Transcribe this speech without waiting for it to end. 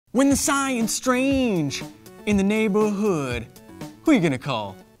When the science strange in the neighborhood, who you gonna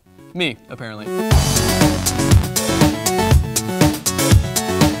call? Me, apparently.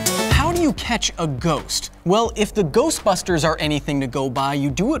 How do you catch a ghost? Well, if the Ghostbusters are anything to go by, you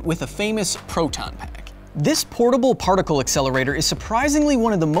do it with a famous proton pack. This portable particle accelerator is surprisingly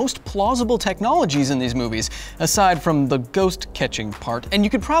one of the most plausible technologies in these movies, aside from the ghost catching part, and you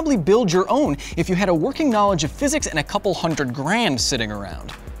could probably build your own if you had a working knowledge of physics and a couple $100 grand sitting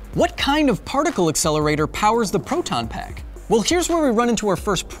around. What kind of particle accelerator powers the proton pack? Well, here's where we run into our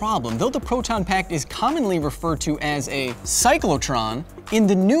first problem. Though the proton pack is commonly referred to as a cyclotron, in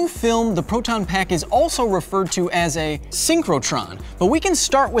the new film, the proton pack is also referred to as a synchrotron. But we can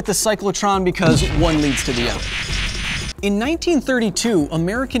start with the cyclotron because one leads to the other. In 1932,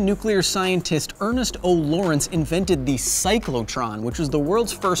 American nuclear scientist Ernest O. Lawrence invented the cyclotron, which was the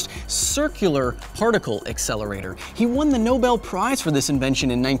world's first circular particle accelerator. He won the Nobel Prize for this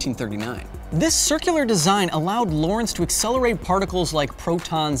invention in 1939. This circular design allowed Lawrence to accelerate particles like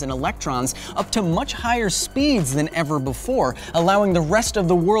protons and electrons up to much higher speeds than ever before, allowing the rest of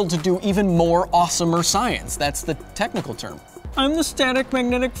the world to do even more awesomer science. That's the technical term. I'm the static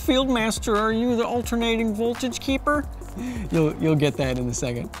magnetic field master. Are you the alternating voltage keeper? You'll get that in a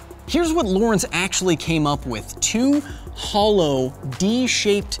second. Here's what Lawrence actually came up with. Two hollow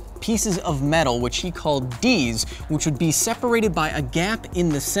D-shaped pieces of metal, which he called Ds, which would be separated by a gap in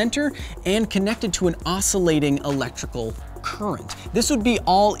the center and connected to an oscillating electrical current. This would be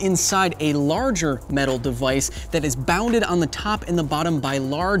all inside a larger metal device that is bounded on the top and the bottom by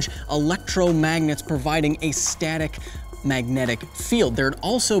large electromagnets, providing a static magnetic field. There'd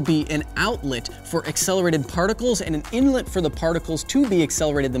also be an outlet for accelerated particles and an inlet for the particles to be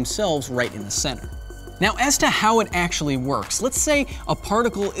accelerated themselves right in the center. Now, as to how it actually works, let's say a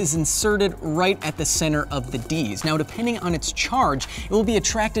particle is inserted right at the center of the Ds. Now, depending on its charge, it will be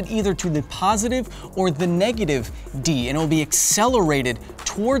attracted either to the positive or the negative D, and it will be accelerated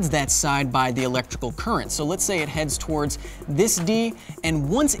towards that side by the electrical current. So let's say it heads towards this D, and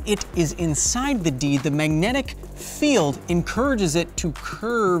once it is inside the D, the magnetic field encourages it to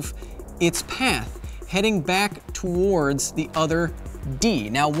curve its path, heading back towards the other D.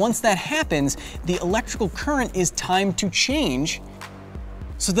 Now, once that happens, the electrical current is timed to change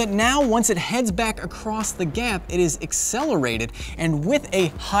so that now once it heads back across the gap, it is accelerated, and with a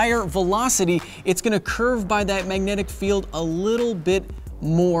higher velocity, it's gonna curve by that magnetic field a little bit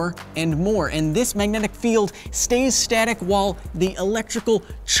more and more. And this magnetic field stays static while the electrical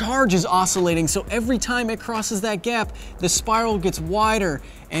charge is oscillating. So every time it crosses that gap, the spiral gets wider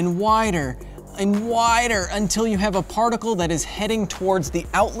and wider and wider until you have a particle that is heading towards the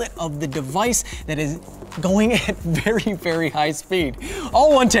outlet of the device that is going at very, very high speed.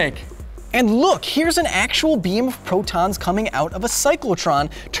 All one take. And look, here's an actual beam of protons coming out of a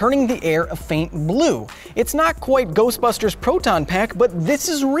cyclotron, turning the air a faint blue. It's not quite Ghostbusters Proton Pack, but this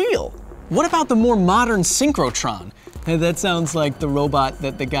is real. What about the more modern synchrotron? That sounds like the robot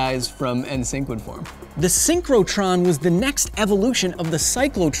that the guys from NSYNC would form. The synchrotron was the next evolution of the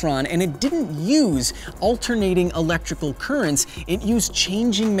cyclotron, and it didn't use alternating electrical currents. It used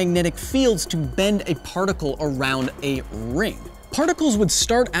changing magnetic fields to bend a particle around a ring. Particles would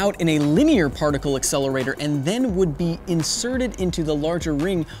start out in a linear particle accelerator and then would be inserted into the larger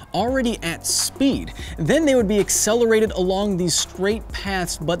ring already at speed. Then they would be accelerated along these straight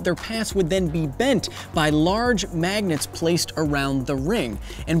paths, but their paths would then be bent by large magnets placed around the ring.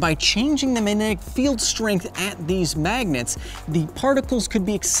 And by changing the magnetic field strength at these magnets, the particles could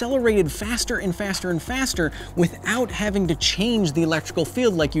be accelerated faster and faster and faster without having to change the electrical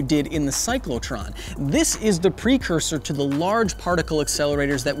field like you did in the cyclotron. This is the precursor to the large particle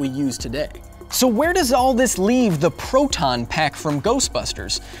accelerators that we use today. So where does all this leave the proton pack from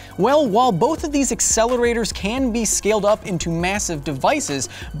Ghostbusters? Well, while both of these accelerators can be scaled up into massive devices,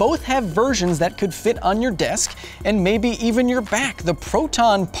 both have versions that could fit on your desk and maybe even your back. The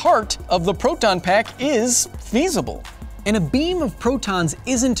proton part of the proton pack is feasible. And a beam of protons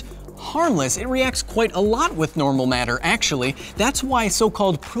isn't harmless. It reacts quite a lot with normal matter, actually. That's why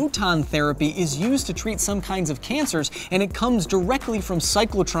so-called proton therapy is used to treat some kinds of cancers, and it comes directly from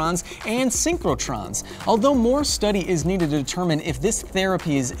cyclotrons and synchrotrons. Although more study is needed to determine if this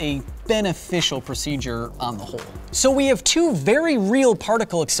therapy is a beneficial procedure on the whole. So we have two very real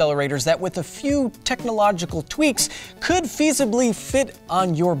particle accelerators that, with a few technological tweaks, could feasibly fit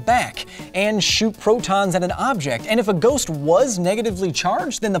on your back and shoot protons at an object. And if a ghost was negatively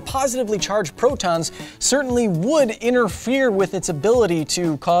charged, then the positively charged protons certainly would interfere with its ability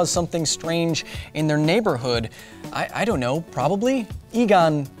to cause something strange in their neighborhood. I don't know, probably?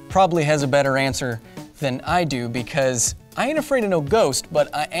 Egon probably has a better answer than I do, because I ain't afraid of no ghost,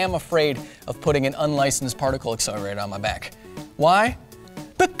 but I am afraid of putting an unlicensed particle accelerator on my back. Why?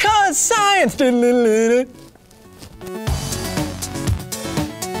 Because science!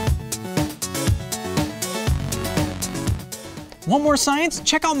 Want more science?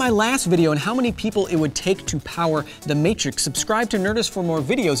 Check out my last video on how many people it would take to power the Matrix. Subscribe to Nerdist for more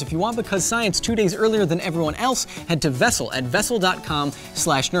videos. If you want Because Science 2 days earlier than everyone else, head to Vessel at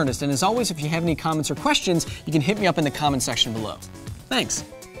vessel.com/Nerdist. And as always, if you have any comments or questions, you can hit me up in the comment section below. Thanks.